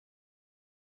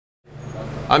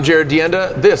I'm Jared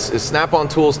Dienda. This is Snap-on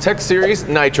Tools Tech Series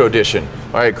Nitro Edition.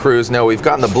 All right, Cruz, now we've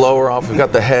gotten the blower off, we've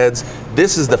got the heads.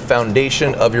 This is the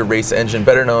foundation of your race engine,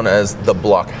 better known as the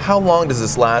block. How long does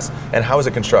this last, and how is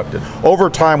it constructed? Over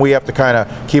time, we have to kind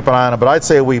of keep an eye on it, but I'd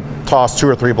say we toss 2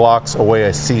 or 3 blocks away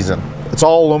a season. It's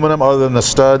all aluminum other than the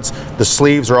studs. The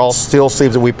sleeves are all steel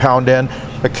sleeves that we pound in.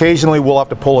 Occasionally we'll have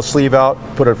to pull a sleeve out,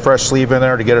 put a fresh sleeve in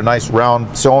there to get a nice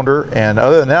round cylinder, and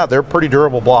other than that, they're pretty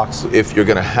durable blocks. If you're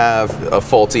going to have a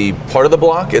faulty part of the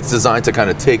block, it's designed to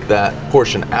kind of take that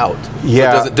portion out.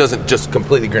 Yeah. So it doesn't just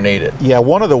completely grenade it. Yeah,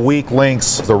 one of the weak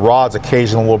links, the rods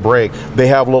occasionally will break. They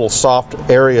have little soft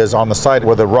areas on the side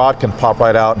where the rod can pop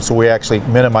right out, and so we actually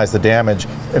minimize the damage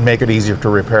and make it easier to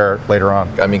repair later on.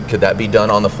 I mean, could that be done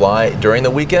on the fly during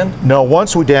the weekend? No,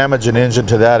 once we damage an engine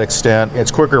to that extent, it's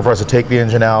quicker for us to take the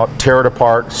engine out, tear it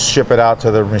apart, ship it out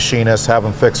to the machinist, have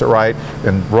them fix it right,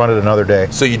 and run it another day.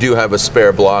 So you do have a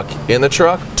spare block in the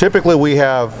truck? Typically we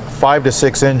have 5 to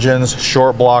 6 engines,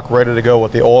 short block, ready to go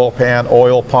with the oil pan,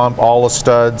 oil pump, all the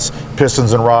studs,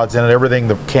 pistons and rods in it, everything,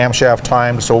 the camshaft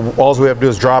timed. So all we have to do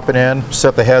is drop it in,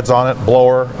 set the heads on it,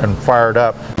 blower, and fire it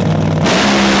up.